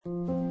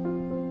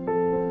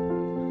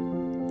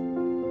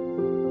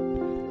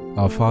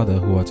Our Father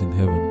who art in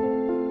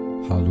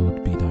heaven,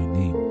 hallowed be thy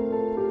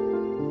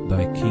name.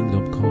 Thy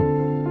kingdom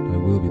come, thy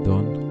will be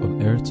done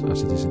on earth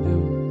as it is in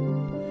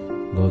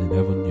heaven. Lord, in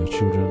heaven, your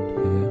children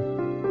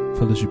here,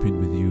 fellowshipping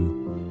with you,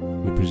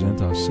 we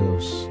present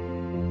ourselves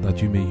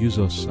that you may use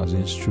us as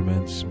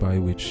instruments by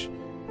which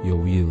your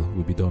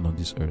will be done on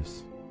this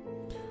earth.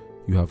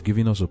 You have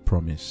given us a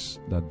promise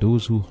that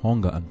those who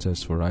hunger and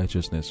thirst for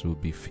righteousness will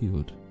be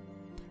filled.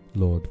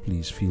 Lord,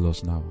 please fill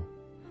us now.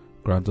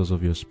 Grant us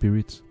of your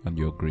Spirit and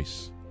your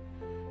grace.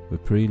 We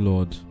pray,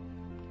 Lord,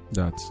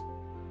 that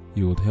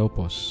you would help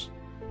us,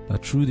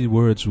 that through the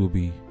words we'll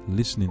be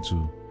listening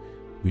to,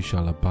 we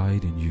shall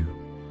abide in you,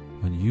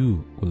 and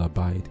you will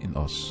abide in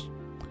us.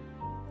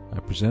 I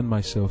present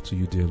myself to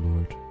you, dear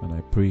Lord, and I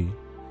pray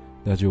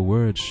that your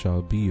words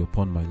shall be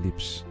upon my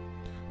lips,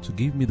 to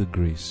give me the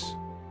grace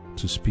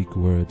to speak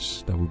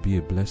words that will be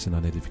a blessing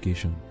and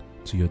edification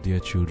to your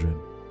dear children.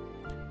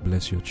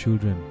 Bless your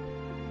children.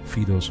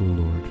 Feed us, O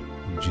Lord.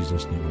 In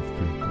Jesus' name I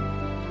pray.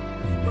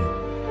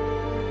 Amen.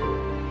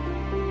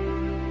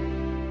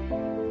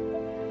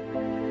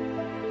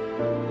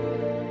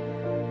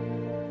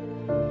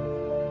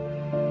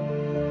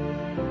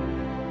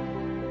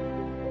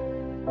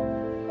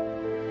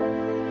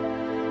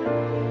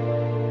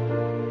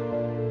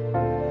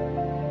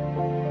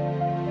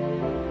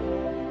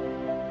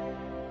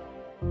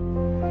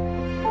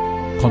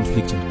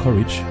 Conflict and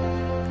Courage,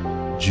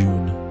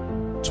 June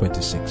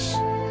 26.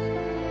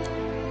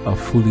 A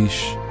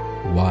foolish,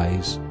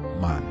 wise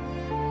man.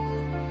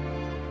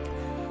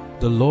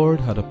 The Lord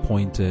had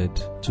appointed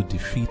to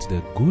defeat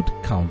the good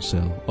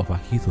counsel of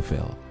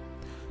Ahithophel,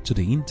 to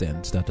the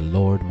intent that the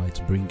Lord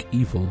might bring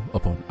evil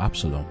upon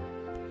Absalom.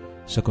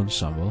 2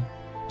 Samuel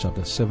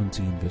chapter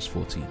 17 verse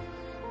 14.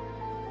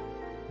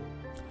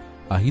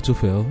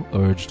 Ahithophel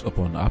urged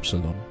upon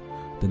Absalom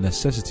the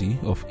necessity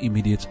of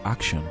immediate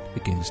action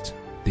against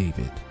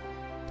David.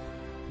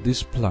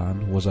 This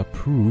plan was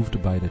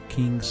approved by the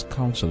king's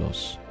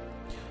counselors.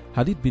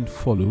 Had it been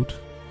followed,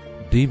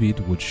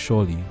 David would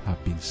surely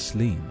have been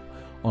slain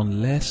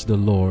unless the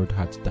Lord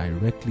had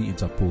directly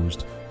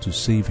interposed to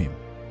save him.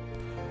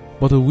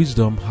 But a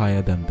wisdom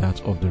higher than that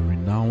of the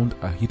renowned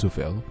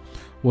Ahithophel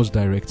was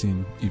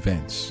directing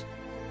events.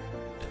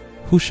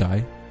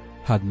 Hushai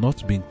had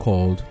not been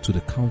called to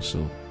the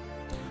council,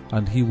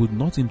 and he would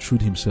not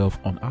intrude himself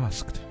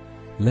unasked,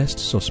 lest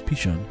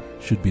suspicion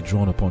should be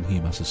drawn upon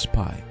him as a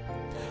spy.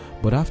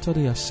 But after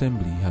the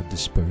assembly had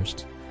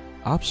dispersed,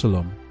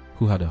 Absalom,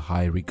 who had a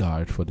high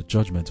regard for the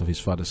judgment of his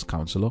father's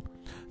counselor,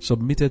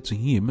 submitted to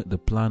him the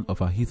plan of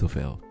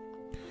Ahithophel.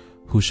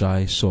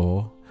 Hushai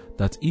saw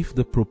that if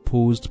the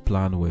proposed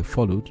plan were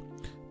followed,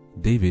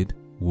 David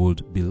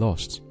would be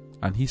lost,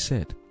 and he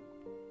said,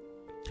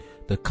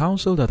 "The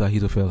counsel that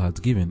Ahithophel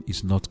had given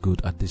is not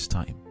good at this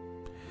time."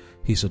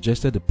 He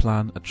suggested a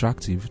plan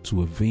attractive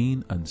to a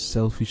vain and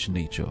selfish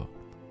nature,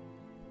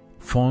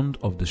 fond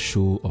of the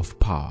show of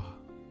power.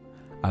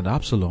 And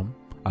Absalom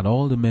and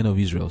all the men of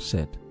Israel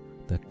said,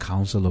 "The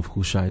counsel of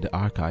Hushai the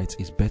Archite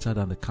is better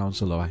than the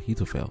counsel of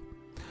Ahithophel."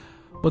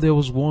 But there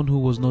was one who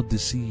was not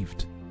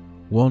deceived,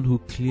 one who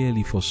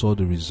clearly foresaw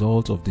the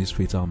result of this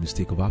fatal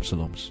mistake of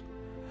Absalom's.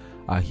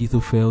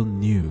 Ahithophel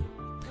knew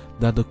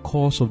that the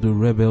cause of the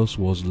rebels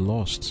was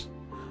lost,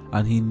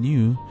 and he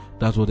knew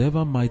that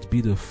whatever might be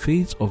the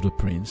fate of the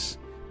prince,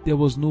 there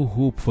was no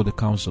hope for the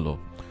counselor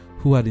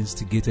who had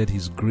instigated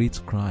his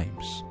great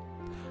crimes.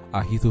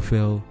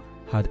 Ahithophel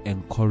had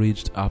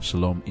encouraged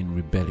Absalom in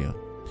rebellion.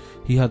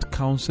 He had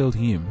counseled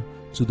him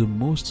to the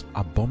most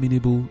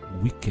abominable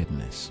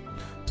wickedness,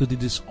 to the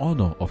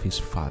dishonor of his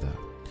father.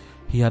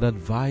 He had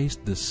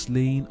advised the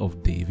slaying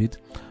of David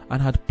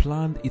and had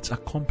planned its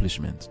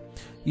accomplishment.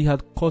 He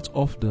had cut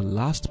off the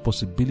last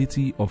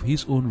possibility of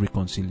his own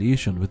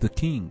reconciliation with the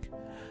king,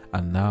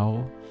 and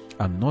now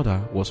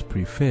another was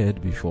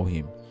preferred before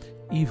him,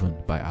 even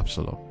by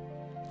Absalom.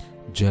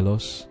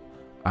 Jealous,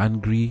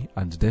 angry,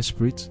 and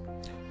desperate,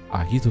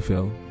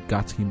 Ahithophel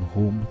got him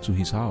home to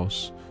his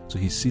house, to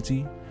his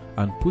city,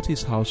 and put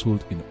his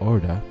household in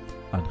order,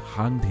 and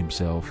hanged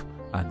himself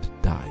and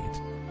died.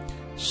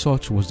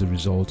 Such was the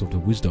result of the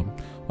wisdom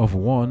of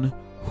one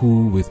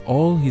who, with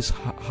all his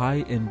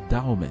high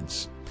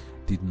endowments,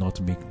 did not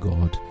make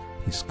God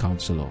his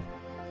counselor.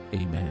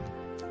 Amen.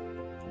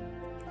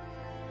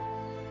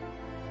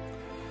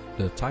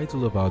 The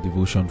title of our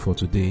devotion for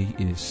today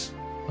is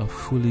A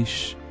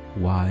Foolish,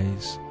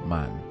 Wise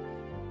Man.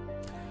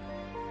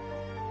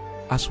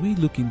 As we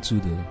look into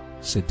the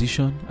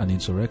sedition and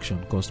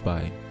insurrection caused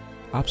by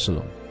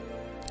Absalom,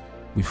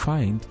 we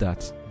find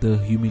that the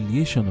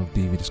humiliation of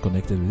David is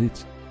connected with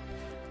it.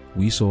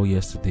 We saw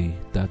yesterday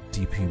that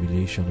deep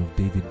humiliation of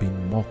David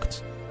being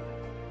mocked,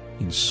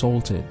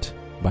 insulted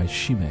by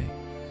Shimei,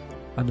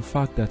 and the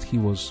fact that he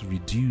was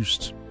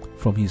reduced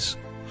from his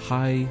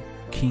high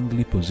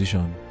kingly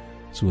position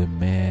to a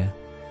mere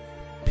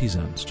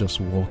peasant just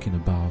walking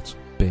about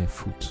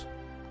barefoot,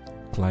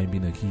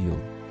 climbing a hill.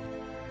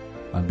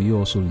 And we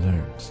also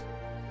learned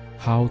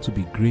how to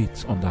be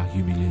great under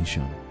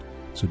humiliation,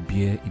 to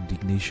bear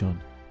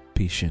indignation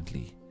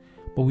patiently,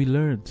 But we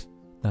learned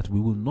that we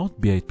will not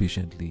bear it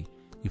patiently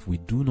if we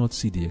do not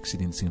see the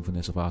exceeding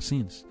sinfulness of our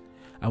sins.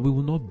 And we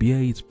will not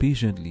bear it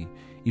patiently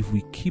if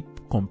we keep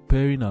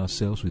comparing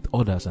ourselves with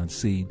others and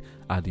saying,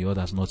 are the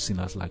others not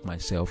sinners like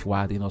myself?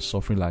 Why are they not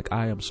suffering like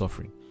I am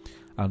suffering?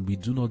 And we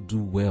do not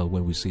do well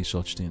when we say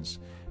such things,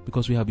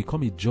 because we have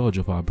become a judge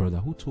of our brother.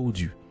 Who told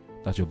you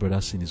that your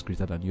brother's sin is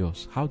greater than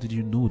yours? How did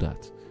you know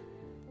that?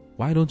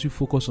 Why don't you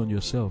focus on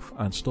yourself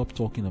and stop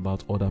talking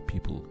about other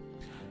people?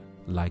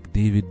 Like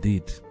David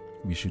did,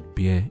 we should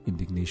bear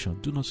indignation.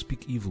 Do not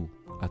speak evil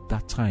at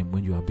that time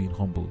when you are being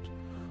humbled.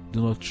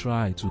 Do not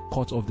try to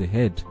cut off the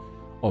head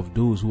of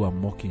those who are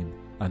mocking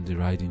and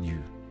deriding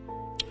you.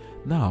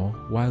 Now,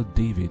 while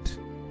David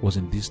was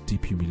in this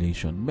deep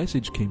humiliation,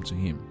 message came to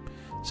him.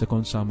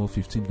 2 Samuel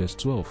 15 verse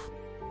 12.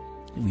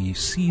 We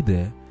see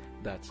there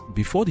that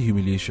before the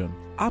humiliation,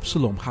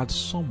 Absalom had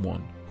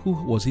someone who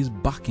was his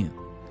backing.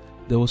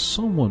 There was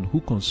someone who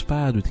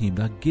conspired with him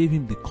that gave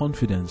him the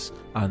confidence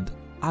and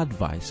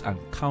advice and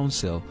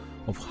counsel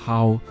of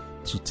how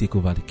to take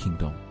over the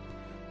kingdom.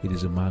 It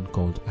is a man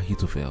called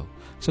Ahithophel.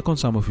 2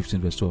 Samuel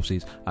 15 verse 12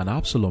 says, and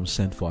Absalom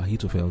sent for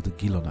Ahithophel the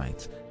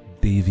Gilonite,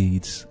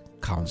 David's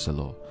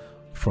counselor,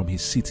 from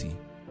his city,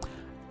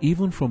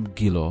 even from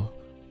Gilo,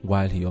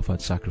 while he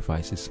offered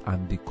sacrifices,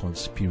 and the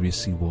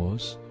conspiracy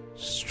was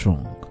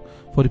strong.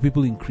 For the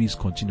people increased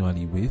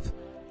continually with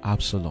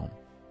Absalom.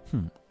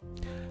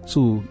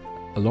 So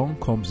along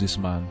comes this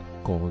man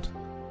called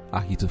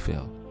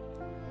Ahithophel.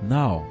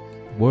 Now,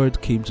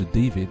 word came to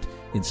David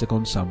in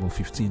 2 Samuel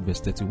 15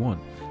 verse 31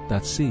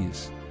 that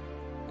says,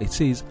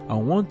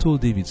 and one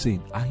told David,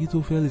 saying,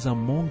 Ahithophel is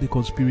among the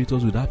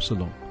conspirators with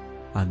Absalom.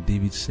 And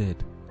David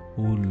said,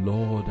 O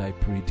Lord, I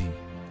pray thee,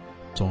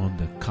 turn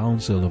the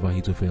counsel of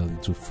Ahithophel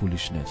into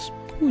foolishness.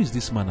 Who is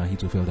this man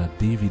Ahithophel that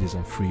David is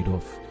afraid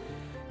of?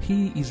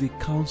 He is a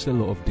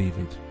counselor of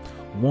David,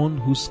 one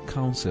whose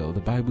counsel, the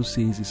Bible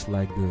says, is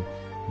like the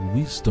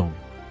wisdom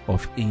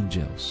of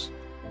angels.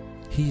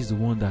 He is the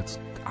one that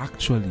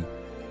actually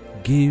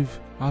gave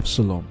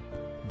Absalom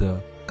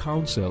the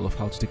counsel of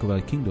how to take over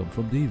the kingdom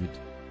from David.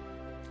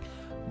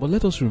 But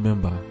let us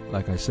remember,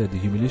 like I said, the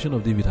humiliation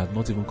of David had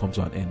not even come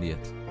to an end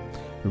yet.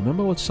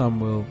 Remember what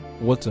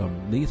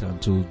Nathan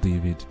told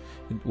David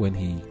when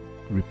he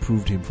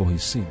reproved him for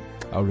his sin.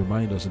 I'll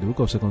remind us in the book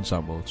of 2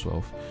 Samuel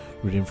 12,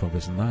 reading from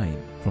verse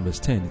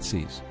 10, it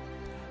says,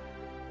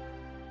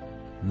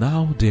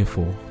 Now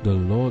therefore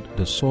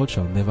the sword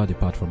shall never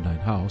depart from thine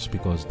house,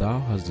 because thou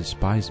hast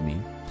despised me,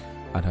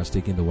 and hast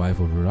taken the wife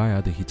of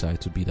Uriah the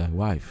Hittite to be thy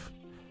wife.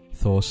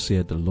 Thus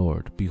saith the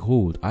Lord,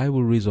 Behold, I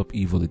will raise up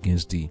evil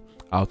against thee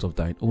out of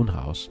thine own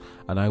house,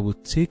 and I will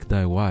take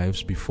thy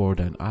wives before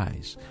thine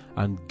eyes,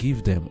 and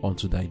give them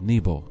unto thy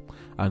neighbor,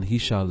 and he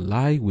shall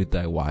lie with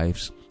thy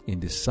wives in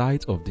the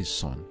sight of this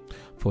son.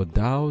 For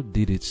thou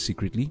did it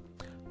secretly.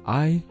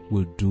 I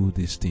will do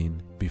this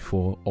thing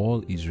before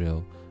all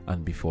Israel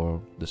and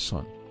before the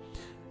sun.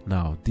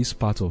 Now, this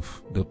part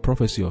of the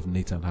prophecy of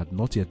Nathan had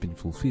not yet been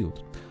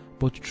fulfilled,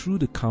 but through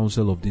the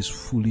counsel of this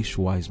foolish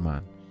wise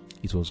man,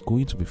 it was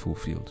going to be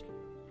fulfilled.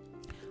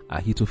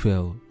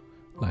 Ahithophel,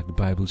 like the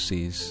Bible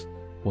says,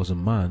 was a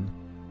man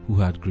who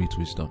had great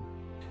wisdom.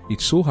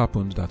 It so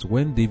happened that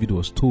when David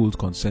was told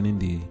concerning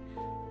the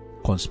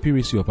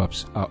conspiracy of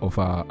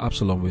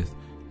Absalom with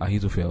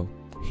Ahithophel,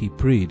 he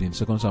prayed in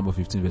 2 Samuel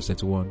 15 verse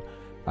 31,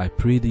 I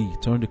pray thee,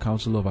 turn the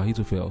counsel of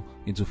Ahithophel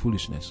into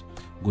foolishness.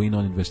 Going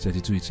on in verse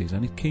 32 it says,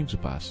 And it came to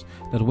pass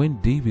that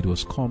when David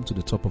was come to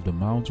the top of the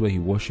mount where he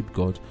worshipped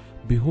God,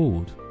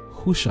 behold,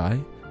 Hushai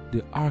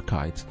the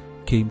Archite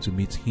came to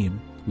meet him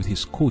with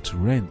his coat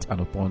rent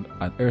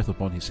and earth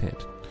upon his head.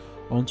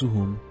 Unto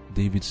whom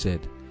David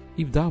said,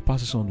 If thou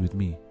passest on with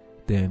me,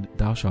 then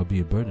thou shalt be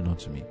a burden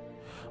unto me.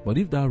 But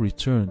if thou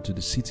return to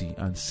the city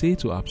and say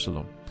to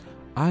Absalom,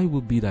 I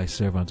will be thy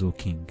servant, O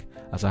king,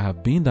 as I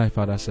have been thy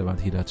father's servant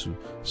hitherto,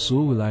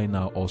 so will I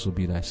now also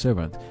be thy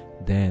servant.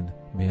 Then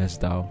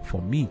mayest thou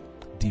for me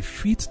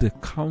defeat the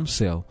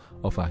counsel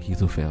of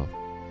Ahithophel.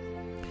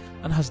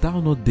 And hast thou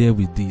not there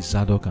with thee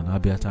Zadok and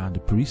Abiathar and the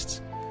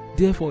priests?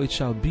 Therefore it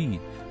shall be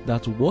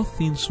that what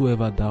things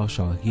soever thou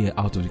shalt hear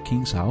out of the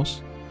king's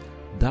house,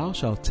 thou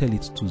shalt tell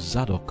it to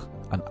Zadok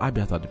and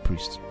Abiathar the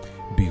priest.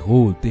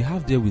 Behold, they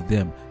have there with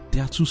them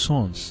their two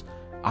sons,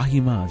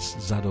 Ahimaaz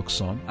Zadok's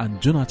son, and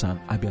Jonathan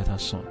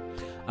Abiathar's son.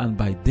 And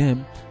by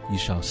them ye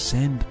shall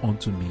send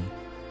unto me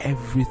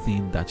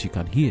everything that you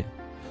can hear.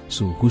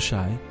 So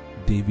Hushai,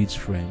 David's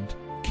friend,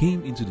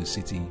 came into the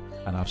city,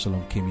 and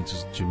Absalom came into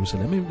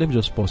Jerusalem. Let me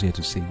just pause here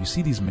to say, you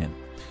see these men,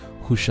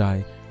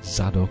 Hushai,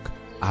 Zadok,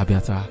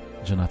 Abiathar,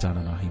 Jonathan,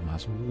 and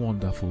Ahimaaz,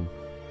 wonderful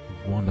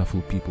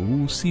people.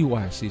 We will see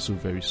why I say so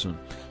very soon.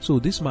 So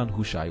this man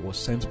Hushai was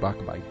sent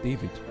back by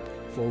David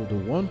for the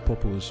one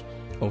purpose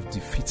of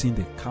defeating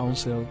the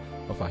counsel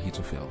of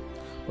Ahithophel.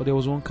 But there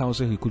was one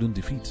counsel he couldn't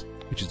defeat,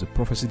 which is the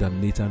prophecy that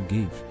Nathan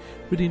gave.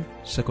 Reading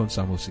 2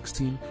 Samuel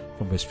 16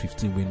 from verse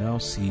 15, we now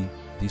see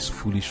this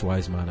foolish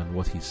wise man and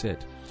what he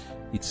said.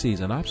 It says,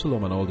 And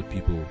Absalom and all the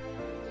people,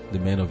 the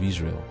men of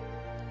Israel,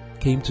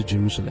 came to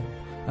Jerusalem,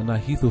 and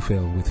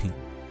Ahithophel with him.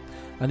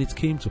 And it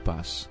came to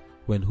pass,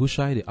 when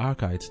Hushai the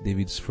Archite,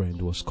 David's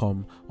friend, was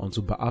come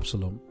unto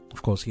Absalom,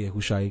 of course here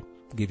Hushai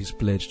gave his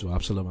pledge to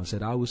Absalom and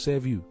said, I will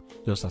serve you,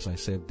 just as I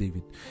served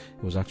David.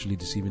 He was actually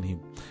deceiving him.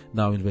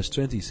 Now in verse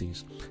 20 it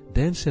says,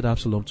 Then said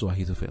Absalom to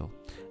Ahithophel,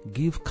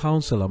 Give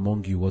counsel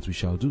among you what we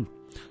shall do.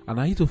 And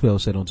Ahithophel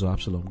said unto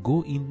Absalom,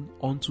 Go in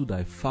unto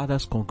thy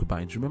father's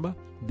concubines. Remember,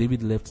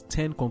 David left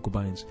 10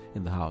 concubines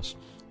in the house.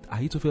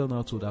 Ahithophel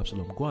now told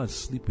Absalom, Go and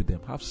sleep with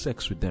them, have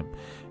sex with them,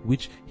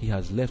 which he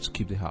has left to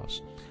keep the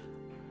house.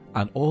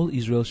 And all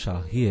Israel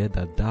shall hear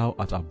that thou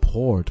art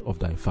abhorred of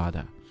thy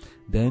father.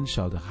 Then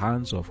shall the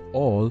hands of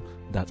all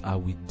that are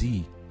with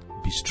thee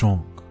be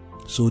strong.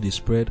 So they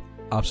spread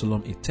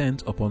Absalom a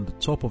tent upon the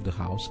top of the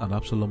house, and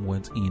Absalom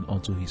went in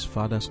unto his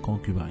father's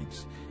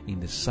concubines in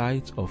the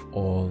sight of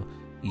all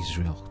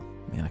Israel.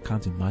 Man, I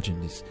can't imagine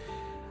this.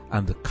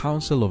 And the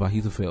counsel of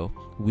Ahithophel,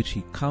 which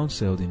he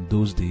counseled in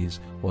those days,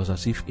 was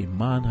as if a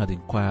man had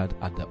inquired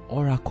at the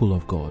oracle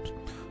of God.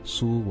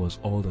 So was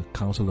all the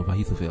counsel of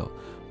Ahithophel,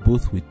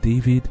 both with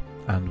David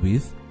and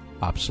with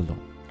Absalom.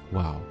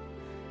 Wow.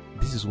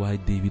 This is why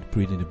David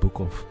prayed in the book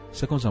of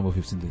 2 Samuel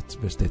 15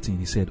 verse 13.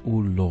 He said, O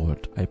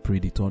Lord, I pray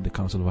thee turn the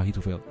counsel of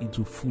Ahithophel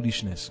into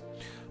foolishness.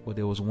 But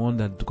there was one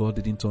that God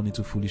didn't turn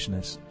into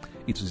foolishness.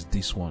 It was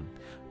this one.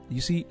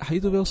 You see,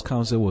 Ahithophel's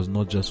counsel was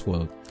not just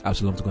for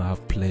Absalom to go and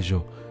have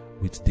pleasure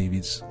with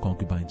David's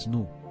concubines.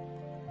 No.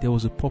 There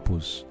was a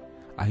purpose.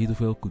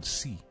 Ahithophel could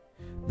see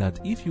that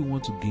if you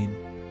want to gain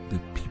the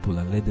people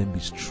and let them be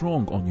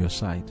strong on your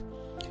side,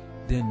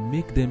 then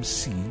make them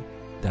see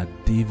that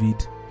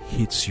David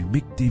hates you.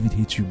 Make David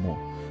hate you more.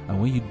 And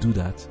when you do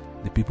that,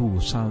 the people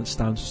will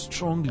stand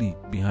strongly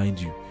behind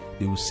you.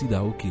 They will see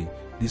that, okay,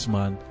 this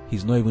man,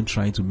 he's not even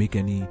trying to make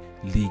any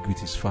league with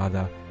his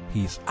father.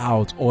 He's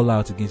all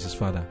out against his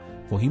father.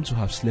 For him to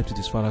have slept with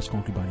his father's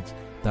concubines,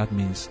 that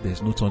means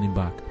there's no turning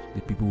back.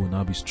 The people will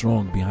now be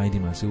strong behind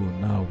him and say, oh,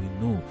 now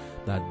we know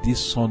that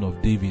this son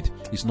of David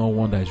is not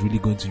one that is really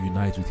going to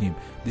unite with him.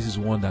 This is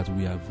one that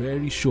we are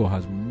very sure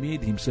has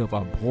made himself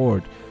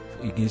abhorred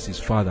against his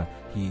father.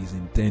 He is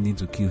intending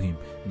to kill him.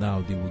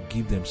 Now they will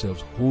give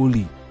themselves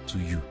wholly to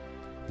you.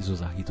 This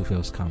was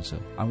Ahithophel's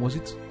counsel. And was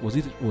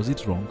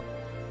it wrong?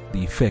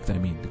 The effect, I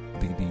mean,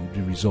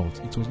 the result.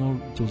 It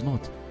was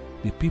not.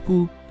 The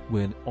people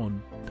were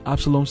on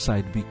Absalom's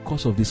side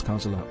because of this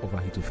counsel of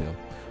Ahithophel.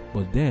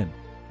 But then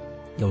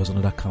there was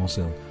another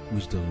counsel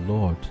which the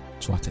Lord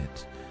thwarted.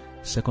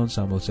 2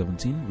 Samuel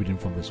 17, reading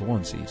from verse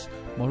 1 says,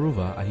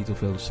 Moreover,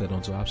 Ahithophel said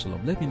unto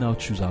Absalom, Let me now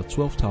choose out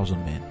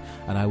 12,000 men,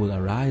 and I will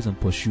arise and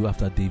pursue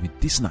after David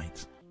this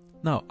night.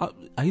 Now,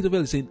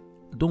 Ahithophel is saying,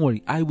 don't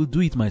worry, I will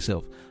do it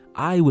myself.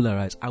 I will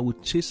arise, I will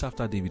chase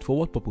after David. For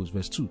what purpose?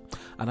 Verse 2.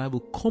 And I will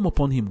come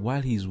upon him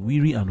while he is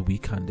weary and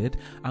weak-handed,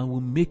 and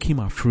will make him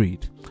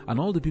afraid. And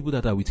all the people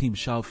that are with him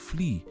shall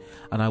flee,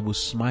 and I will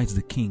smite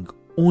the king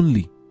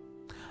only.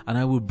 And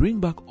I will bring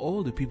back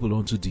all the people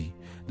unto thee,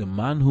 the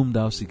man whom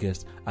thou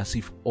seekest, as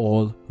if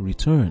all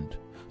returned.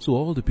 So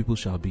all the people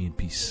shall be in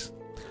peace.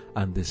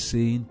 And the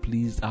saying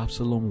pleased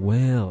Absalom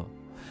well,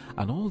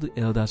 and all the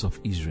elders of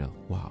Israel.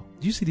 Wow.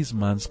 Do you see this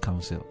man's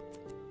counsel?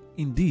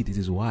 Indeed, it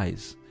is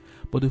wise.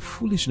 But the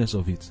foolishness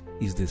of it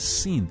is the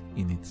sin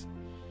in it.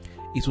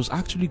 It was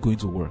actually going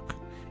to work.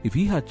 If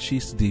he had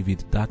chased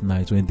David that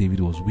night when David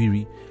was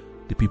weary,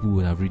 the people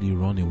would have really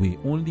run away.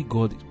 Only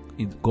God,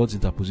 in God's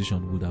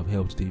interposition, would have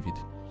helped David.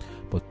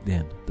 But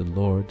then the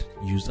Lord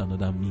used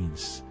another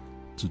means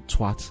to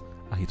thwart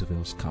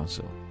Ahithophel's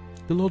counsel.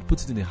 The Lord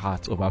put it in the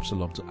heart of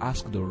Absalom to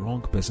ask the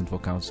wrong person for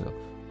counsel,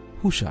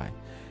 Hushai.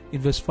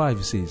 In verse 5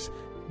 it says,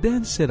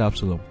 Then said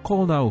Absalom,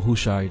 Call now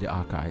Hushai the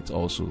Archite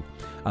also,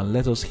 and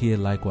let us hear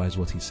likewise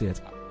what he said.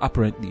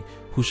 Apparently,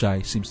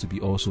 Hushai seems to be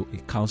also a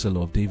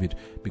counselor of David,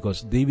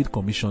 because David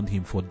commissioned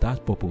him for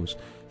that purpose.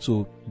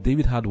 So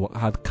David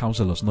had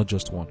counselors, not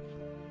just one.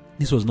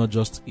 This was not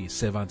just a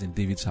servant in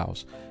David's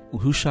house.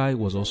 Hushai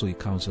was also a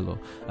counselor,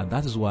 and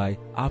that is why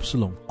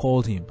Absalom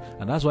called him,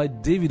 and that's why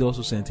David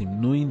also sent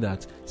him, knowing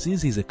that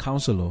since he's a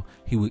counselor,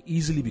 he will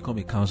easily become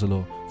a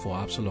counselor for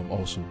Absalom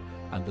also.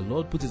 And the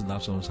Lord put it in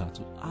Absalom's heart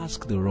to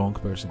ask the wrong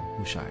person,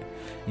 Hushai.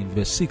 In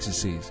verse 6 it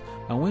says,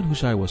 And when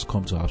Hushai was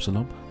come to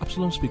Absalom,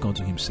 Absalom spake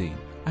unto him, saying,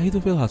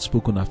 Ahithophel hath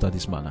spoken after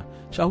this manner.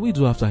 Shall we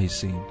do after his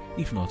saying?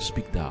 If not,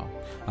 speak thou.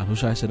 And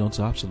Hushai said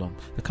unto Absalom,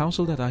 The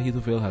counsel that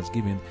Ahithophel has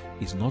given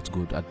is not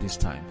good at this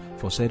time.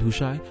 For said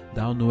Hushai,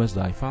 Thou knowest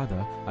thy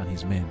father and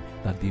his men,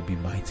 that they be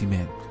mighty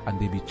men, and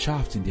they be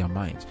chaffed in their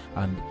minds,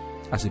 and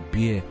as a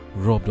bear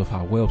robbed of her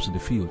whelps in the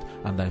field,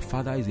 and thy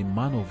father is a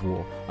man of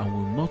war, and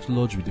will not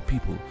lodge with the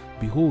people.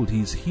 Behold,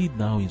 he is hid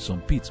now in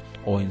some pit,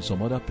 or in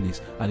some other place,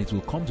 and it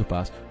will come to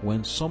pass,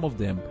 when some of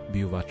them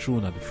be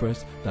overthrown at the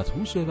first, that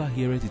whosoever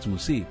heareth it will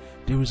say,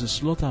 There is a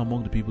slaughter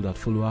among the people that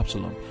follow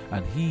Absalom,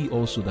 and he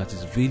also that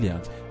is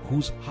valiant,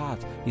 whose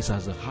heart is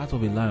as the heart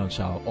of a lion,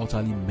 shall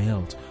utterly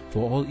melt.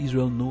 For all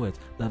Israel knoweth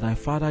that thy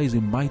father is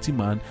a mighty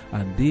man,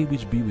 and they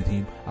which be with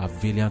him are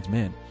valiant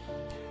men.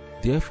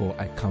 Therefore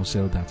I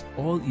counsel that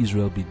all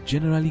Israel be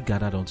generally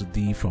gathered unto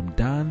thee from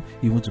Dan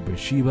even to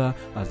Beersheba,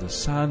 as the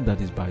sand that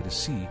is by the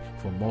sea,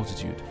 for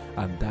multitude,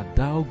 and that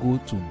thou go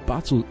to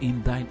battle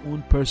in thine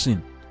own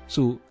person.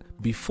 So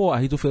before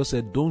Ahithophel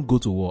said, don't go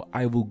to war,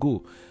 I will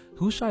go.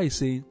 Hushai is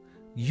saying,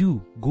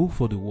 you go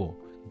for the war.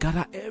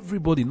 Gather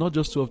everybody, not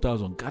just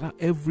 12,000. Gather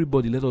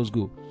everybody, let us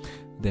go.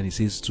 Then he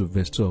says to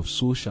verse 12,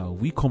 so shall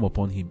we come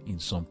upon him in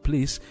some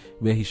place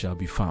where he shall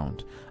be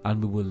found,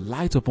 and we will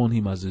light upon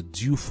him as the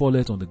dew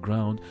falleth on the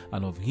ground,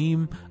 and of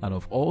him and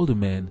of all the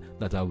men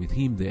that are with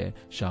him there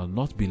shall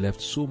not be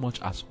left so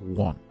much as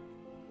one.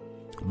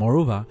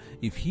 Moreover,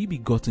 if he be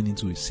gotten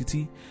into a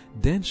city,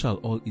 then shall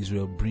all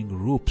Israel bring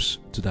ropes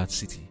to that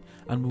city,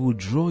 and we will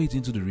draw it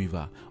into the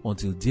river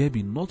until there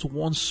be not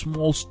one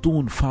small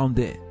stone found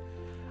there.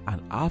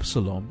 And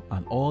Absalom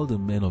and all the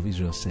men of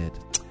Israel said,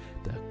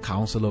 the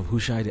counsel of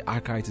Hushai the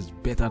Archite is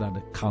better than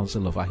the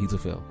counsel of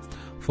Ahithophel.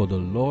 For the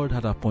Lord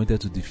had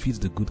appointed to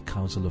defeat the good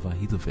counsel of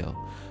Ahithophel,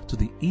 to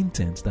the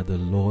intent that the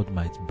Lord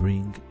might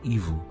bring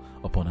evil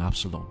upon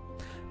Absalom.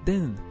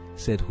 Then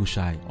said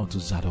Hushai unto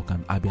Zadok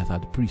and Abiathar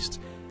the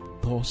priest,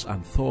 thus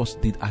and thus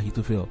did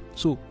Ahithophel.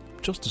 So,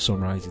 just to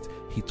summarize it,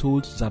 he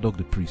told Zadok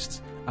the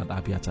priest and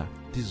Abiathar,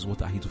 this is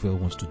what Ahithophel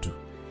wants to do.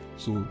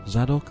 So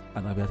Zadok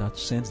and Abiathar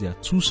sent their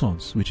two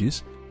sons, which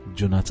is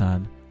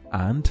Jonathan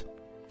and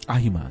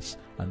Ahimaaz,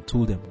 and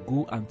told them,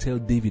 go and tell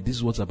David this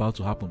is what's about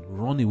to happen,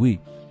 run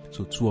away.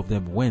 So two of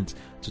them went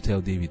to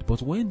tell David.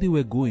 But when they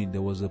were going,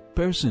 there was a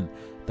person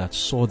that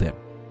saw them.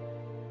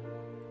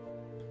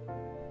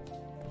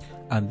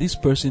 And this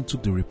person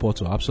took the report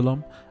to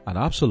Absalom, and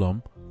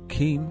Absalom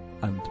came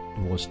and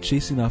was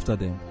chasing after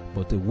them,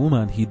 but the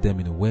woman hid them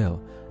in a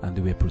well, and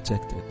they were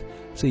protected.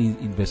 Say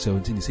in verse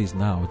 17, it says,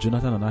 now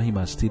Jonathan and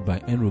Ahimaaz stayed by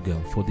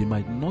Enrogel, for they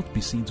might not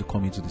be seen to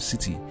come into the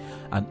city.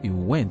 And a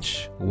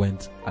wench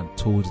went and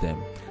told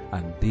them,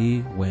 and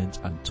they went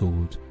and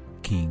told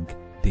King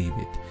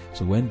David.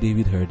 So when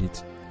David heard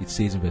it, it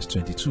says in verse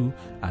 22,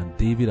 and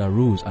David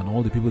arose and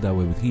all the people that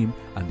were with him,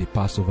 and they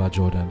passed over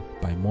Jordan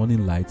by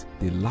morning light.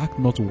 They lacked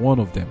not one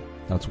of them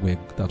that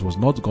was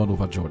not gone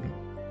over Jordan.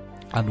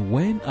 And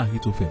when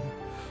Ahithophel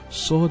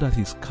saw that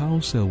his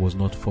counsel was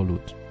not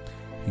followed,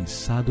 he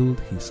saddled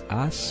his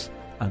ass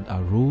and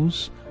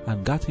arose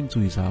and got him to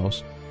his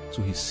house,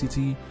 to his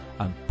city,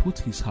 and put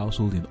his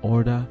household in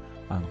order,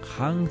 and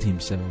hanged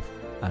himself,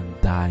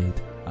 and died,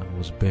 and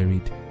was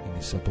buried in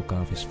the sepulchre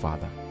of his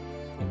father.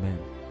 Amen.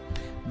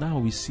 Now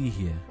we see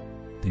here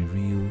the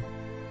real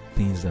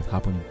things that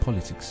happen in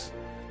politics.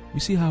 We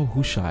see how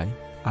Hushai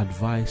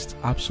advised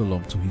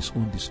Absalom to his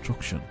own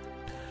destruction.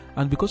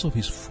 And because of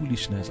his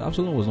foolishness,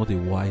 Absalom was not a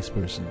wise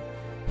person.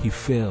 He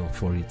fell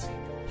for it.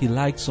 He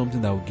liked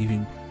something that would give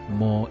him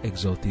more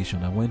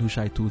exaltation. And when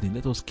Hushai told him,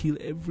 let us kill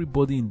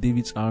everybody in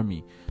David's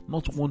army,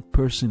 not one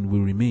person will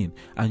remain,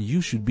 and you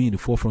should be in the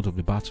forefront of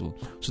the battle,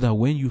 so that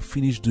when you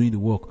finish doing the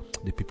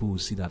work, the people will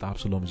see that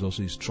Absalom is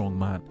also a strong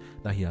man,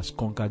 that he has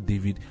conquered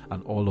David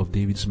and all of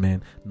David's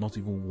men. Not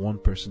even one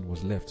person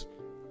was left.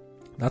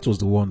 That was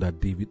the one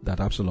that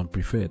Absalom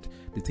preferred.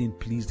 The thing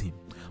pleased him.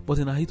 But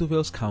in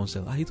Ahithophel's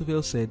counsel,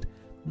 Ahithophel said,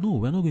 no,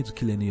 we're not going to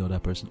kill any other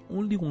person.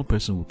 Only one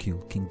person will kill,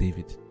 King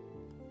David.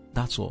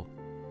 That's all.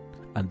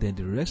 And then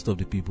the rest of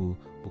the people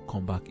will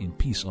come back in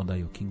peace under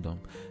your kingdom.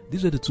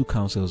 These were the two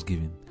counsels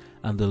given.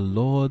 And the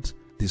Lord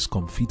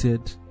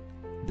discomfited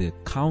the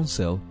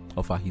counsel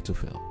of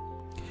Ahithophel.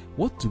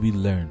 What do we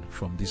learn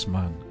from this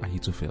man,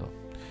 Ahithophel?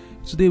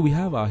 Today we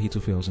have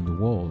Ahithophels in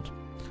the world.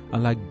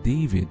 And like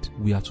David,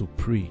 we are to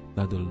pray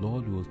that the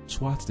Lord will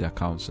thwart their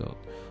counsel,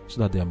 so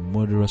that their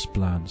murderous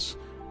plans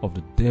of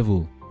the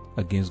devil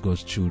against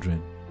God's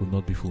children will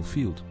not be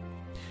fulfilled.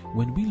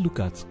 When we look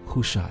at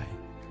Hushai,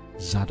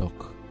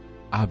 Zadok,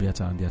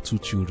 Abiathar and their two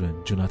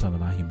children, Jonathan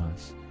and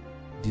Ahimaaz,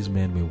 these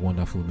men were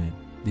wonderful men.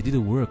 They did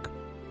a work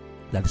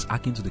that is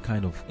akin to the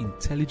kind of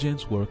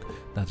intelligence work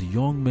that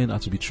young men are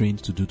to be trained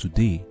to do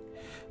today.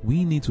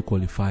 We need to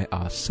qualify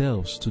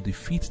ourselves to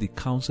defeat the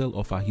counsel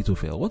of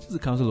Ahithophel. What is the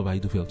counsel of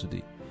Ahithophel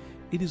today?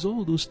 It is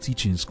all those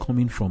teachings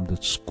coming from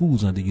the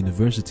schools and the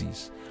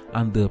universities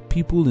and the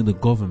people in the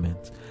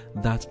government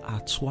that are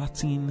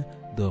thwarting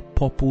the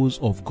purpose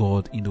of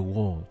God in the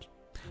world.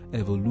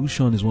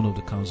 Evolution is one of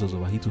the counsels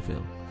of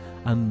Ahithophel,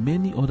 and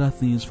many other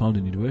things found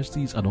in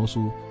universities, and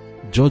also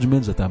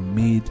judgments that are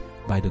made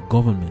by the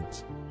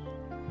government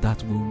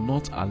that will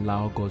not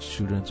allow God's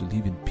children to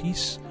live in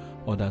peace,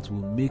 or that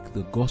will make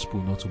the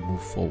gospel not to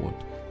move forward.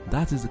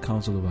 That is the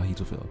counsel of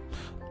Ahithophel.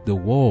 The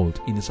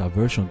world, in its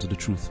aversion to the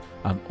truth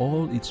and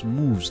all its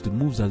moves, the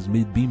moves that has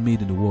been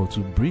made in the world to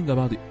bring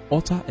about the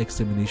utter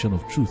extermination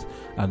of truth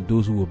and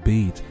those who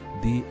obey it,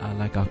 they are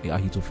like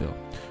Ahithophel.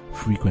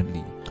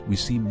 Frequently, we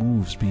see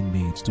moves being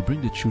made to bring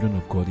the children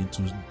of God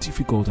into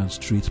difficult and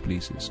straight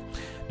places.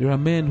 There are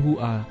men who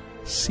are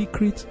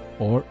secret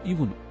or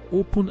even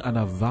open and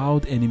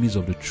avowed enemies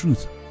of the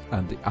truth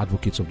and the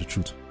advocates of the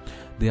truth.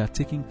 They are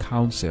taking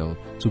counsel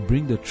to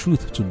bring the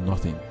truth to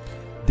nothing.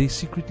 They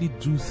secretly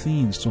do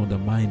things to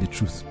undermine the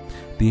truth.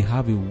 They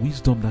have a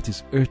wisdom that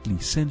is earthly,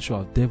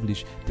 sensual,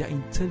 devilish. They are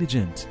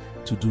intelligent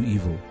to do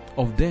evil.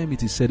 Of them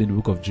it is said in the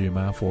book of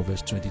Jeremiah 4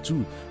 verse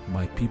 22,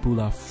 my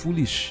people are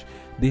foolish.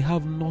 They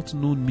have not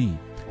known me.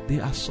 They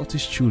are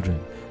sottish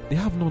children. They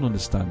have not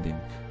understanding,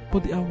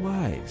 but they are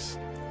wise.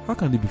 How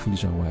can they be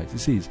foolish and wise? It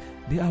says,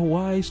 they are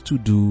wise to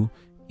do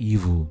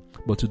evil,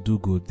 but to do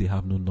good they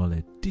have no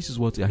knowledge. This is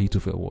what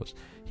Ahithophel was.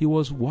 He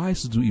was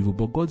wise to do evil,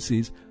 but God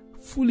says,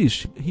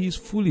 foolish. He is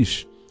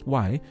foolish.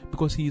 Why?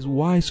 Because he is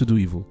wise to do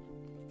evil.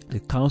 The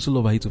counsel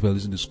of Ahithophel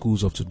is in the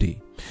schools of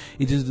today.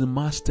 It is in the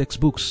mass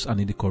textbooks and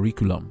in the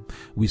curriculum.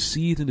 We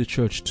see it in the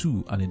church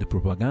too, and in the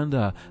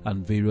propaganda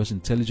and various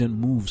intelligent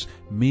moves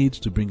made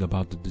to bring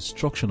about the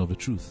destruction of the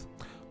truth.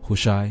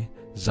 Hushai,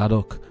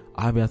 Zadok,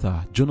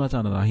 Abiathar,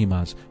 Jonathan and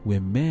Ahimaaz were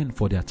men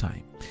for their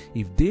time.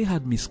 If they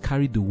had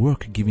miscarried the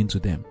work given to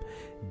them,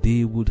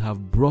 they would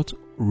have brought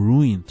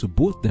ruin to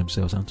both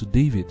themselves and to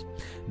David.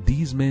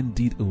 These men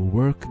did a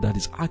work that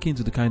is akin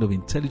to the kind of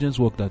intelligence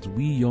work that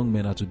we young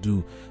men are to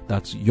do,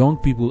 that young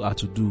people are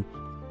to do.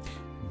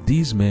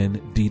 These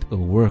men did a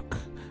work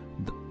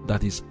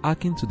that is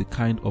akin to the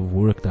kind of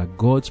work that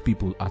God's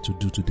people are to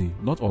do today.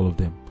 Not all of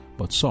them,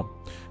 but some.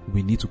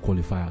 We need to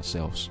qualify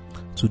ourselves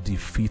to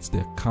defeat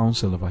the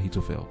counsel of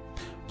Ahithophel.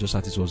 Just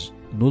as it was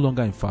no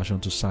longer in fashion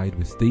to side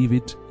with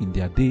David in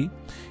their day,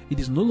 it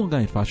is no longer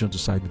in fashion to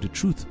side with the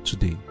truth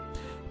today.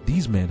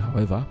 These men,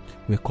 however,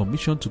 were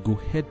commissioned to go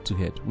head to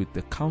head with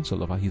the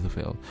counsel of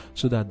Ahithophel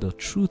so that the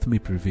truth may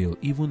prevail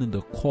even in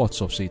the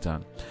courts of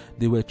Satan.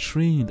 They were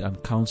trained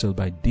and counseled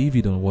by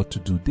David on what to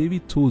do.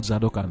 David told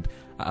Zadok and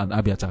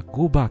Abiathar,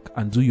 go back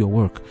and do your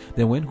work.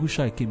 Then when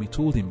Hushai came, he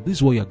told him, this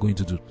is what you are going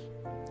to do.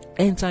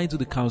 Enter into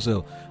the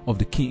council of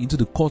the king, into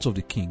the court of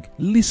the king.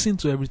 Listen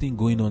to everything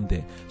going on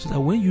there, so that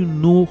when you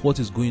know what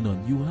is going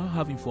on, you will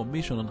have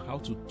information on how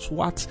to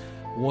thwart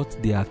what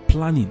they are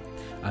planning.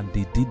 And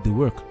they did the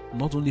work.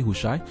 Not only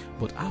Hushai,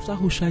 but after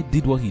Hushai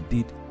did what he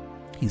did,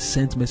 he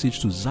sent message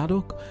to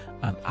Zadok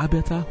and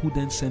Abiathar, who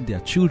then sent their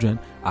children,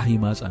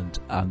 Ahimaaz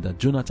and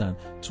Jonathan,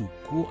 to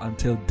go and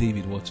tell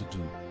David what to do.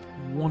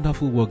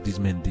 Wonderful work these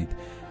men did.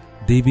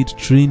 David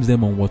trained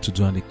them on what to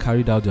do, and they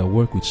carried out their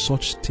work with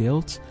such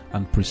stealth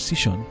and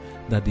precision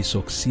that they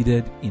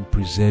succeeded in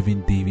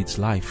preserving David's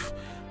life.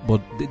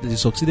 But they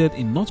succeeded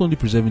in not only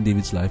preserving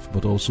David's life,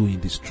 but also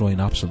in destroying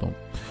Absalom.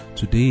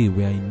 Today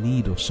we are in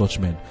need of such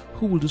men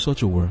who will do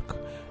such a work.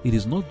 It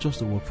is not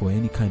just a work for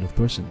any kind of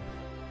person.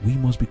 We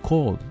must be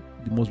called.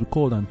 They must be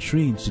called and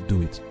trained to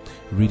do it.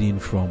 Reading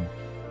from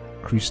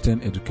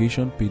Christian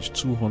Education, page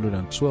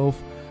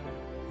 212,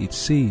 it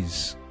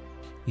says,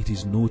 it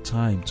is no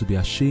time to be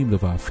ashamed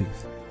of our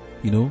faith.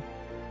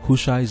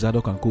 Hushai,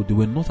 Zadok and Co., they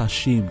were not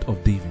ashamed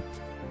of David.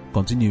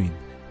 Continuing,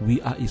 we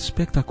are a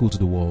spectacle to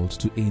the world,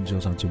 to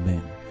angels and to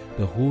men.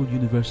 The whole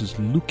universe is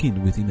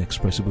looking with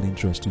inexpressible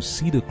interest to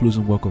see the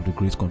closing work of the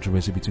great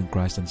controversy between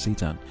Christ and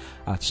Satan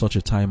at such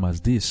a time as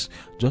this.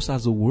 Just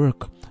as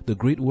the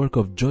great work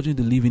of judging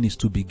the living is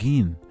to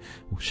begin,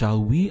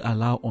 shall we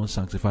allow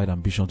unsanctified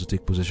ambition to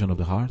take possession of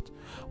the heart?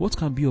 What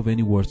can be of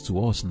any worth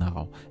to us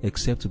now,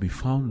 except to be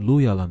found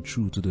loyal and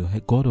true to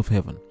the God of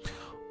heaven?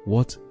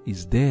 What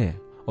is there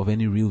of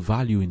any real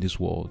value in this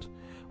world,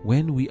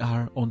 when we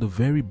are on the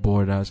very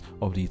borders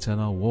of the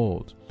eternal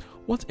world?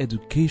 What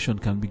education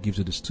can we give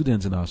to the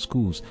students in our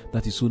schools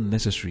that is so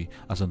necessary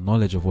as a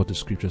knowledge of what the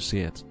scripture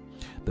saith?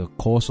 The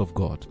cause of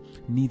God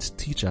needs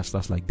teachers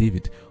that's like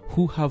David,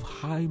 who have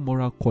high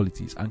moral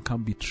qualities and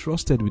can be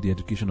trusted with the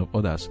education of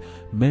others.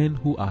 Men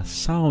who are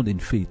sound in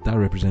faith, that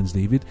represents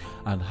David,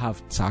 and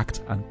have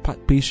tact and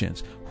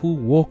patience, who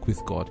walk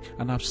with God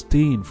and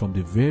abstain from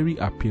the very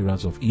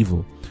appearance of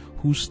evil,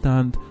 who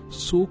stand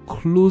so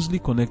closely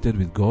connected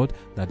with God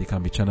that they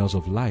can be channels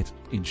of light.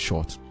 In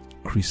short,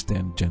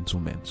 Christian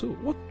gentlemen. So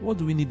what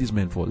do we need these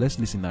men for? Let's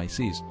listen now. It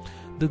says,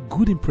 the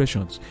good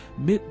impressions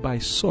made by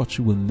such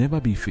will never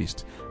be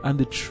effaced, and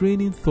the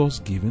training thus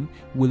given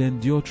will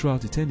endure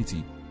throughout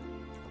eternity.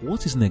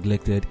 What is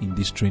neglected in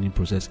this training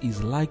process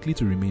is likely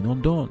to remain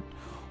undone.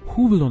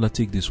 Who will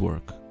undertake this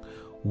work?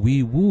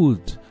 We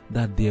would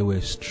that there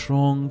were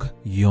strong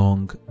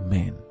young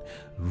men,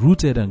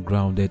 rooted and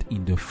grounded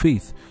in the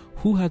faith,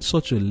 who had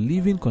such a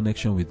living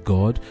connection with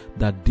God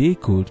that they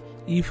could,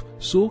 if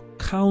so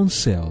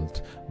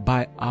counseled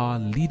by our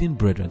leading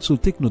brethren. So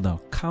take note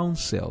now,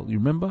 counsel. You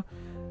remember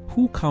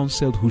who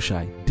counseled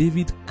Hushai?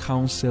 David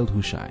counseled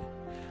Hushai,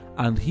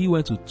 and he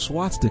went to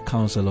thwart the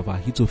counsel of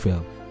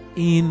Ahithophel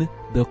in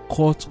the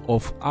court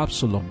of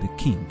Absalom the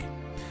king.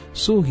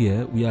 So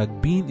here we are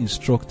being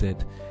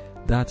instructed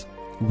that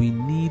we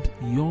need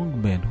young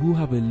men who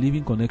have a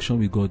living connection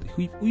with God,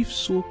 if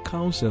so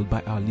counseled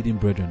by our leading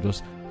brethren,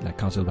 just like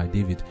counseled by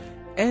David,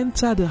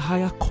 enter the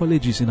higher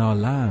colleges in our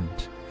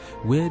land,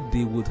 where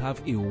they would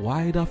have a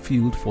wider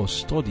field for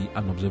study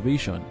and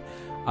observation,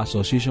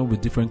 association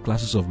with different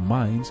classes of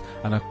minds,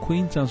 an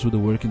acquaintance with the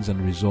workings and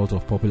result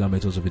of popular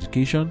methods of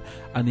education,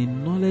 and a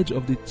knowledge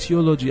of the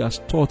theology as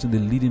taught in the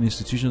leading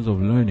institutions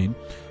of learning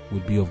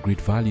would be of great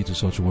value to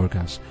such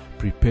workers,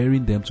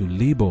 preparing them to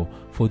labor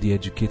for the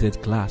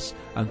educated class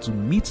and to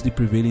meet the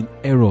prevailing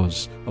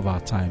errors of our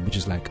time, which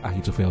is like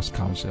Ahithophel's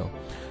counsel.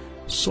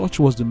 Such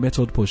was the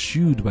method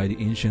pursued by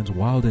the ancient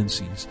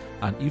Waldenses,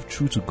 and if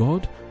true to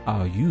God,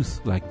 our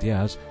youth, like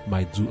theirs,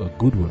 might do a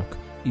good work,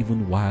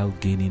 even while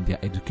gaining their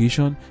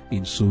education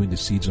in sowing the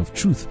seeds of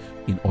truth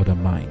in other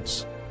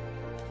minds.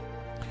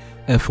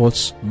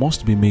 Efforts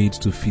must be made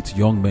to fit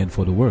young men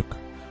for the work.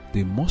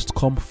 They must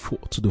come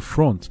to the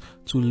front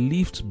to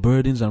lift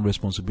burdens and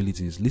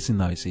responsibilities. Listen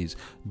now, it says,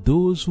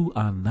 those who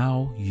are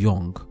now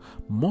young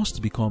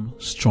must become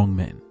strong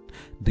men.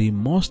 They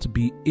must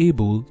be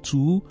able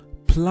to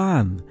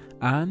plan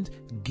and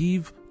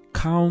give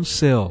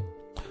counsel.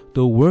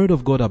 The word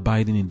of God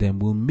abiding in them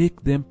will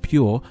make them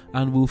pure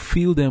and will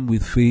fill them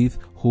with faith,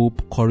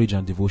 hope, courage,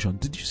 and devotion.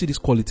 Did you see these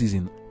qualities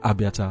in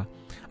Abiathar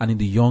and in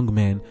the young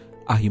men,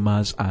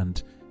 Ahimaaz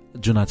and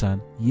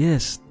Jonathan?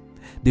 Yes,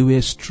 they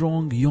were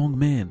strong young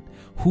men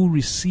who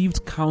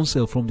received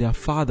counsel from their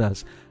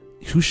fathers,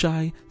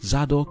 Hushai,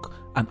 Zadok,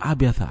 and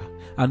Abiathar.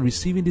 And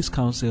receiving this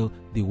counsel,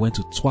 they went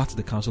to thwart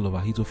the counsel of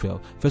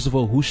Ahithophel. First of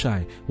all,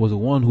 Hushai was the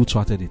one who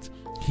thwarted it.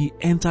 He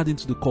entered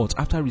into the court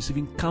after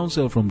receiving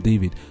counsel from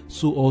David.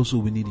 So also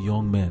we need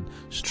young men,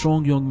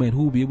 strong young men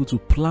who will be able to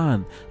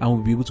plan and will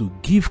be able to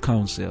give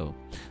counsel.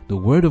 The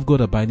word of God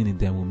abiding in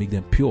them will make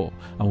them pure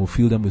and will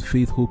fill them with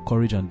faith, hope,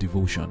 courage, and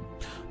devotion.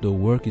 The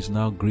work is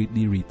now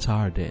greatly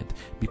retarded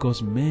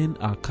because men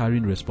are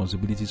carrying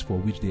responsibilities for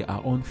which they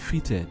are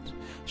unfitted.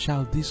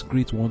 Shall this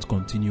great want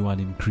continue and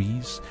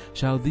increase?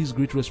 Shall these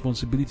great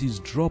responsibilities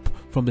drop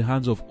from the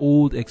hands of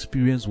old,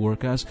 experienced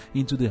workers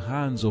into the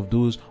hands of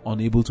those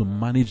unable to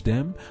manage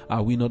them?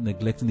 Are we not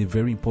neglecting a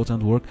very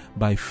important work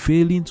by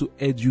failing to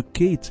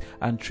educate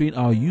and train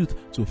our youth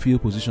to fill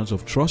positions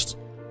of trust?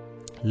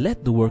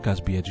 Let the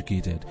workers be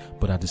educated,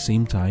 but at the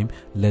same time,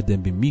 let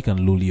them be meek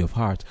and lowly of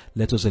heart.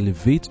 Let us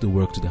elevate the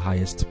work to the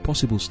highest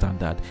possible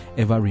standard,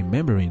 ever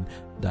remembering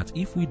that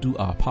if we do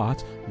our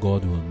part,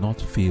 God will not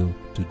fail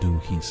to do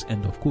his.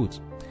 End of quote.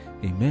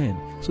 Amen.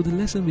 So the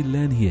lesson we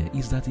learn here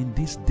is that in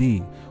this day,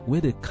 where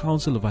the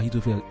counsel of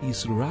Ahithophel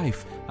is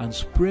rife and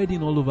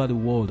spreading all over the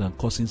world and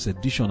causing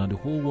sedition, and the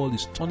whole world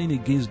is turning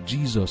against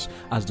Jesus,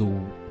 as the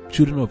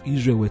children of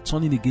Israel were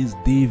turning against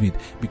David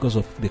because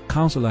of the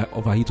counsel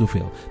of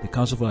Ahithophel. The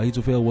counsel of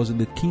Ahithophel was in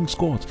the king's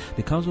court.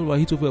 The counsel of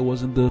Ahithophel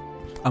was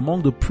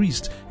among the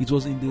priests. It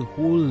was in the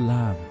whole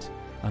land,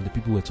 and the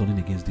people were turning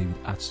against David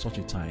at such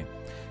a time.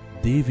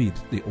 David,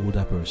 the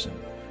older person,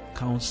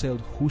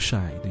 counseled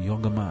Hushai, the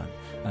younger man,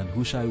 and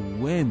Hushai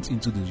went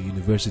into the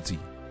university,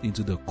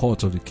 into the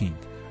court of the king,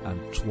 and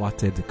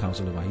thwarted the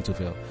counsel of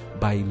Ahithophel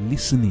by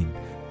listening,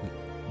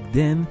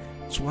 then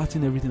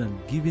thwarting everything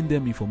and giving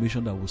them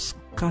information that will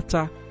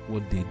scatter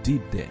what they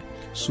did there.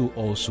 So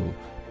also,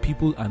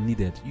 people are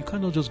needed. You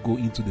cannot just go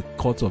into the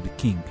court of the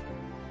king.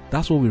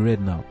 That's what we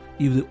read now.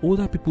 If the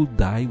older people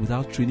die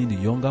without training the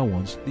younger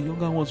ones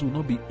will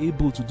not be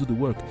able to do the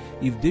work.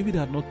 If David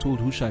had not told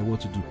Hushai what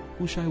to do,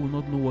 Hushai will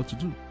not know what to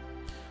do.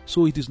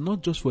 So it is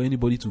not just for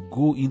anybody to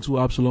go into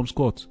Absalom's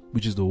court,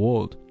 which is the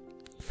world,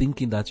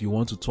 thinking that you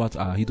want to thwart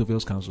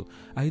Ahithophel's counsel.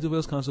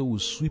 Ahithophel's counsel will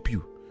sweep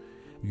you.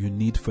 You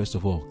need, first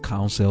of all,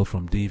 counsel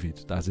from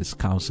David. That is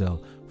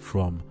counsel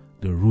from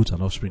the root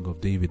and offspring of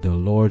David, the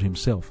Lord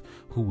himself,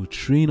 who will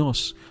train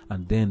us,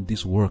 and then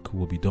this work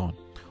will be done.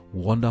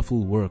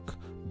 Wonderful work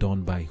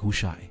done by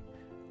Hushai,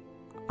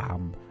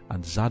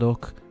 and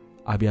Zadok,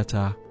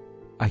 Abiathar,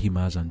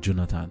 Ahimaaz, and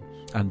Jonathan.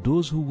 And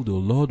those who the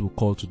Lord will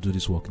call to do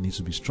this work needs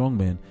to be strong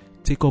men.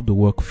 Take up the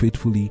work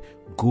faithfully.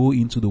 Go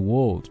into the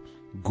world.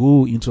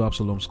 Go into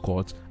Absalom's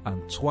court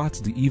and thwart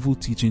the evil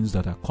teachings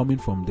that are coming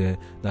from there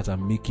that are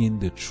making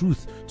the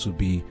truth to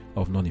be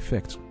of none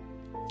effect.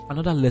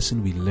 Another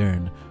lesson we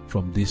learn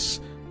from this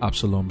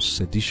Absalom's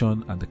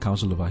sedition and the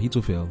counsel of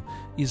Ahithophel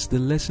is the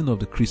lesson of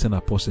the Christian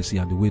apostasy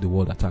and the way the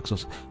world attacks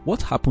us.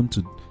 What happened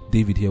to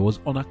David here was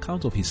on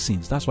account of his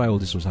sins. That's why all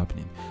this was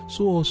happening.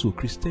 So also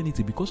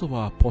Christianity, because of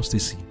our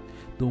apostasy,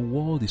 the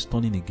world is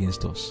turning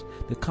against us.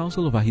 The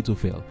counsel of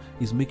Ahithophel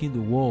is making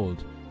the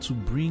world to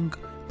bring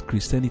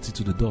Christianity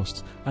to the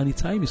dust, and the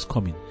time is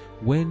coming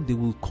when they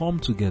will come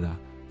together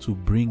to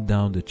bring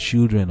down the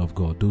children of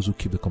God, those who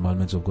keep the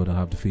commandments of God and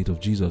have the faith of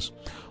Jesus.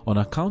 On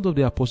account of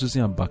the apostasy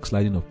and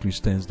backsliding of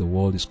Christians, the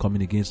world is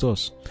coming against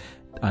us,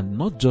 and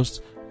not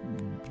just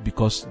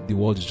because the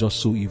world is just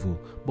so evil,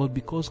 but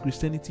because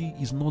Christianity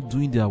is not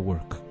doing their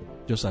work,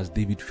 just as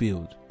David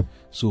failed.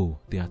 So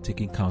they are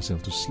taking counsel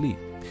to slay.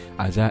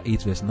 Isaiah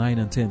 8 verse 9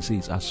 and 10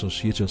 says,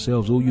 associate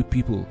yourselves, O you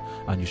people,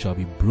 and you shall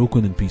be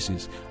broken in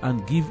pieces.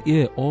 And give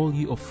ear, all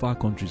ye of far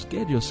countries.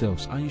 Gird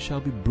yourselves, and you shall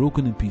be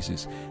broken in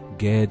pieces.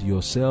 Gird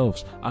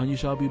yourselves, and you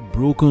shall be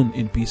broken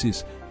in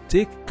pieces.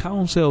 Take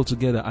counsel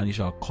together, and it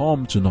shall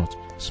come to naught.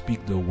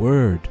 Speak the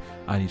word,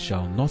 and it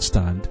shall not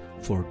stand,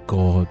 for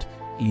God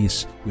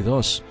is with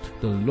us.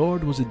 The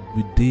Lord was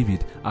with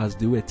David as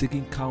they were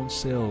taking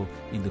counsel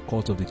in the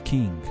court of the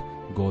king.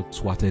 God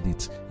thwarted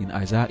it. In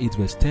Isaiah 8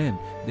 verse 10,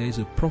 there is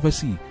a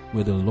prophecy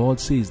where the Lord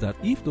says that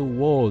if the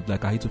world,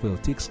 like Ahithophel,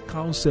 takes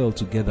counsel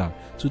together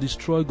to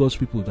destroy God's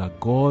people, that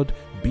God,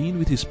 being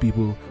with his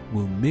people,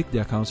 will make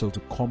their counsel to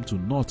come to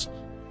naught.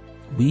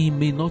 We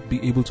may not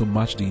be able to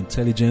match the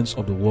intelligence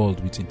of the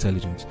world with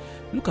intelligence.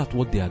 Look at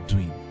what they are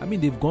doing. I mean,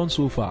 they've gone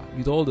so far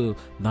with all the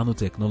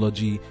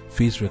nanotechnology,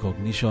 face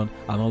recognition,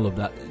 and all of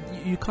that.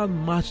 You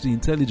can't match the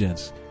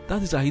intelligence.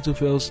 That is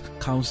Ahithophel's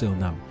counsel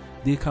now.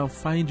 They can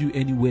find you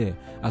anywhere.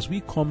 As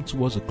we come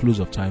towards the close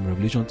of time,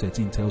 Revelation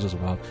 13 tells us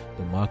about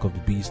the mark of the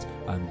beast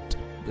and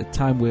the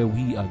time where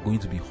we are going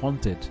to be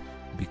haunted,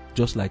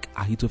 just like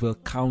Ahithophel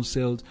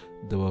counseled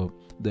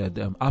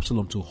the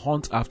Absalom to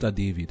hunt after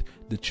David.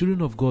 The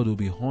children of God will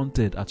be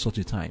haunted at such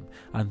a time,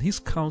 and his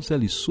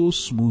counsel is so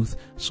smooth,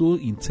 so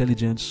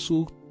intelligent,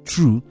 so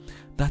true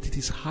that it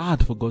is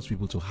hard for God's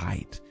people to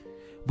hide.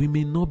 We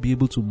may not be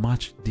able to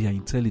match their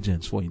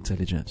intelligence for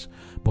intelligence,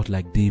 but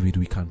like David,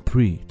 we can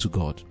pray to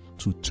God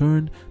to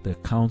turn the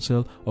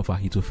counsel of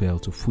Ahithophel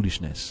to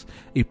foolishness.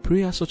 A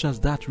prayer such as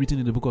that written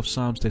in the book of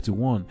Psalms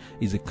 31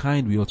 is the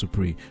kind we ought to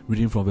pray.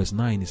 Reading from verse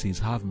 9, it says,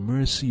 "Have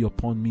mercy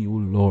upon me, O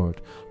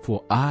Lord,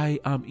 for I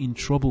am in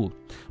trouble.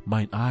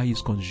 Mine eye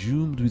is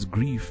consumed with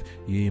grief,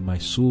 yea, my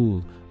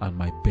soul and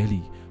my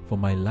belly. For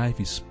my life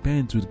is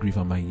spent with grief,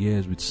 and my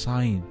years with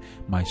sighing.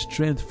 My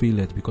strength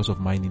faileth because of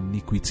mine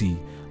iniquity,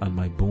 and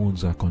my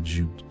bones are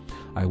consumed.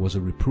 I was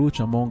a reproach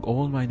among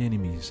all mine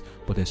enemies,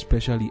 but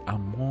especially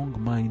among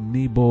my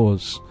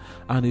neighbors,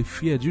 and a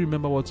fear." Do you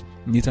remember what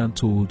Nathan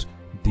told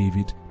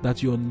David?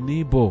 That your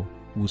neighbor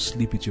will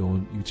sleep with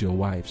your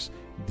wives.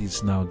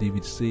 This now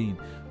David saying,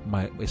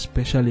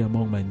 especially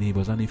among my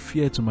neighbors, and a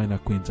fear to mine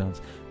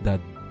acquaintance,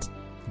 that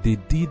they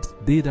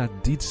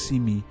that did see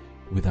me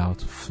without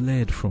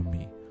fled from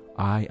me.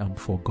 I am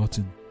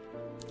forgotten,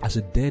 as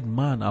a dead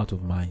man out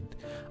of mind.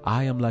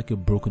 I am like a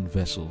broken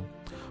vessel,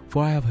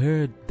 for I have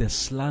heard the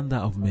slander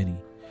of many.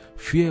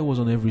 Fear was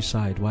on every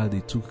side, while they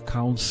took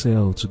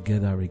counsel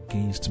together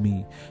against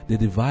me. They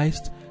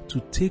devised to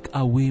take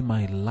away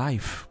my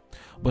life.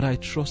 But I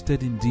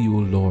trusted in thee, O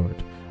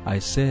Lord. I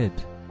said,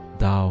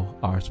 Thou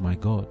art my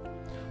God.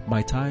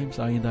 My times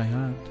are in thy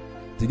hand.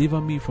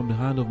 Deliver me from the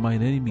hand of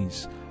mine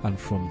enemies, and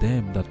from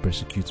them that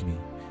persecute me.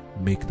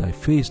 Make thy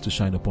face to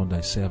shine upon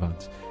thy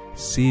servant.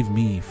 Save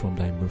me for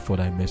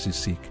thy mercy's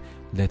sake.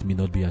 Let me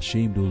not be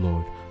ashamed, O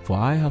Lord, for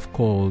I have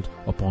called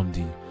upon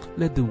thee.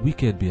 Let the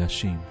wicked be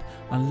ashamed,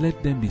 and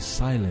let them be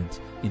silent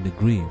in the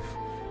grave.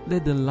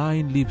 Let the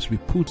lying lips be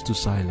put to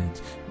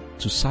silence,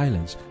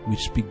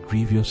 which speak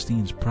grievous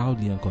things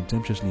proudly and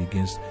contemptuously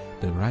against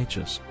the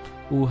righteous.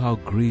 O how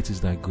great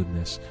is thy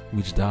goodness,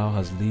 which thou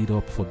hast laid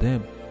up for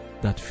them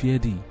that fear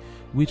thee,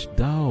 which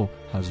thou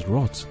hast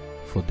wrought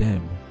for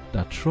them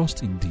that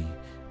trust in thee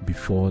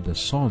before the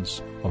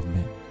sons of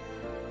men.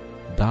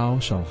 Thou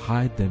shalt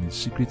hide them in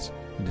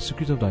the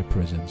secret of thy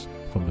presence,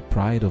 from the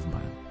pride of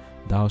man.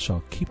 Thou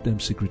shalt keep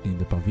them secretly in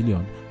the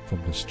pavilion, from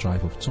the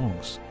strife of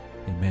tongues.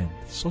 Amen.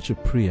 Such a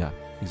prayer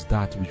is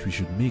that which we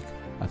should make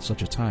at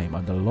such a time.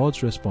 And the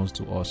Lord's response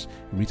to us,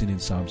 written in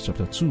Psalms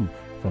chapter 2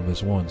 from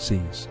verse 1,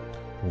 says,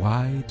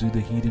 "Why do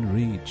the heathen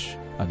rage,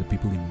 and the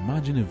people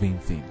imagine a vain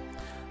thing?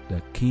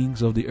 The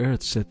kings of the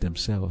earth set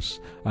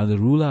themselves, and the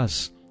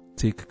rulers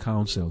take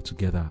counsel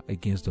together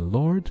against the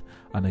Lord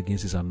and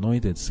against his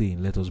anointed,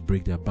 saying, Let us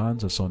break their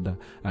bands asunder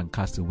and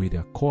cast away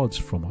their cords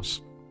from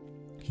us.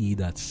 He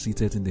that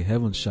sitteth in the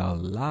heavens shall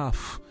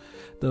laugh.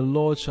 The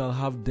Lord shall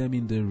have them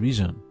in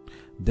derision.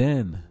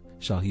 Then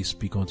shall he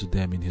speak unto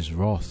them in his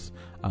wrath,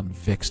 and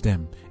vex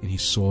them in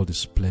his sore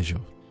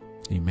displeasure."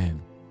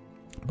 Amen.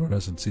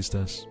 Brothers and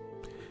sisters,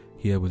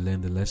 here we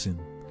learn the lesson.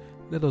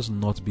 Let us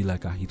not be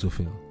like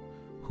Ahithophel,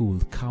 who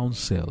will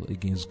counsel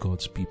against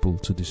God's people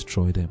to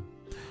destroy them.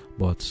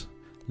 But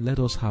let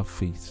us have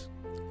faith.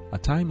 A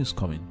time is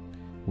coming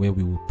where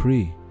we will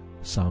pray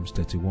Psalms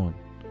 31,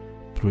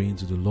 praying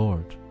to the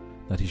Lord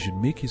that he should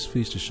make his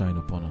face to shine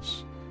upon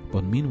us.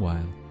 But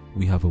meanwhile,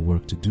 we have a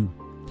work to do.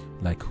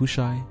 Like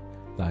Hushai,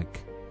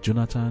 like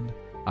Jonathan,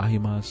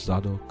 Ahimaaz,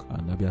 Zadok,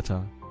 and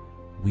Abiathar,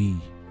 we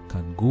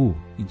can go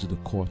into the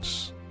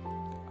courts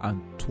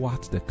and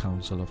thwart the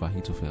counsel of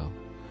Ahithophel.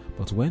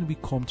 But when we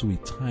come to a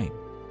time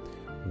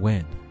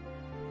when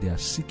they are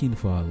seeking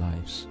for our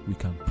lives, we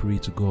can pray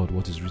to God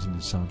what is written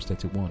in Psalms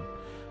 31,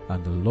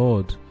 and the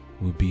Lord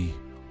will be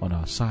on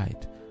our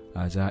side.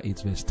 Isaiah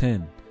 8 verse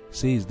 10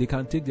 says they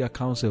can take their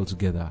counsel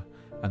together,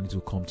 and it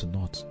will come to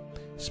naught.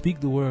 Speak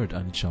the word,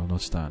 and it shall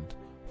not stand,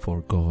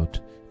 for God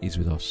is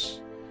with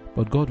us.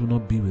 But God will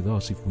not be with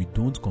us if we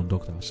don't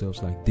conduct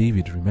ourselves like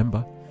David.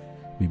 Remember,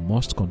 we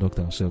must conduct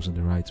ourselves in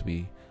the right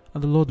way,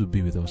 and the Lord will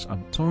be with us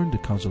and turn the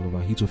counsel of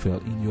Ahithophel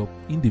in your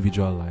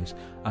individual lives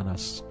and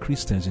as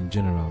Christians in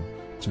general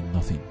to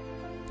nothing.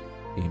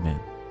 Amen.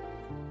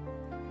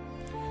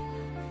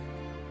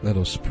 Let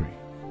us pray.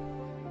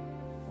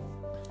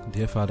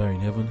 Dear Father in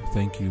heaven,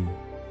 thank you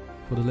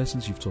for the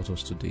lessons you've taught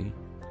us today.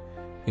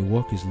 a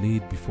work is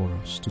laid before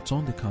us to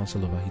turn the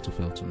counsel of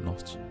Ahithophel to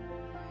naught.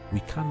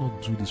 We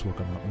cannot do this work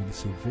on our own.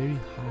 It's a very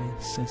high,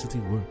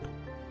 sensitive work.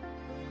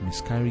 We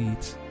miscarry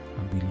it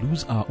and we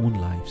lose our own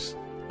lives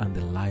and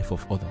the life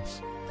of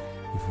others.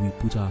 If we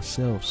put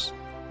ourselves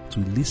to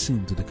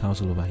listen to the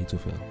counsel of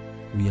Ahithophel,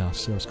 we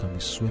ourselves can be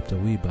swept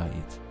away by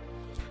it.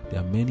 There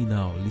are many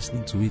now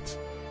listening to it,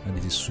 and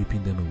it is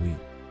sweeping them away.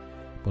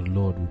 But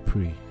Lord, we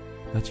pray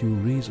that you will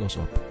raise us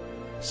up,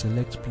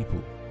 select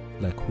people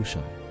like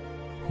Hushai,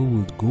 who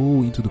will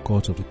go into the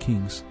court of the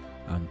kings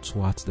and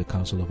thwart the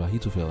counsel of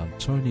Ahithophel and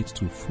turn it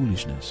to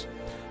foolishness.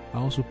 I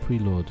also pray,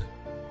 Lord,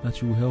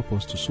 that you will help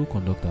us to so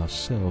conduct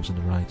ourselves in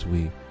the right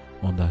way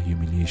under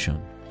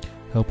humiliation.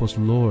 Help us,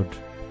 Lord,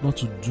 not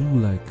to do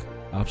like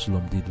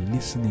Absalom did,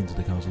 listening to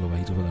the counsel of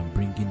Ahithophel and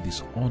bringing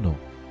dishonor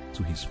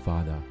to his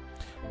father.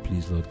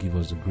 Please, Lord, give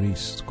us the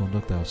grace to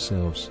conduct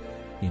ourselves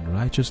in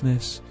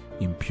righteousness,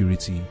 in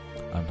purity,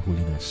 and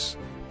holiness,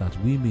 that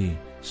we may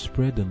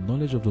spread the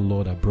knowledge of the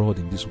Lord abroad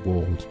in this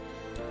world,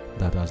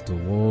 that as the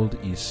world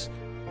is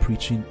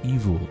preaching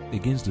evil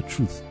against the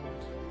truth,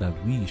 that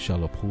we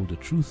shall uphold the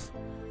truth,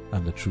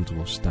 and the truth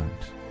will stand.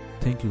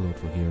 Thank you, Lord,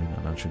 for hearing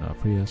and answering our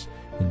prayers.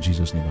 In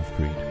Jesus' name I've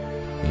prayed.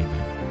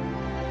 Amen.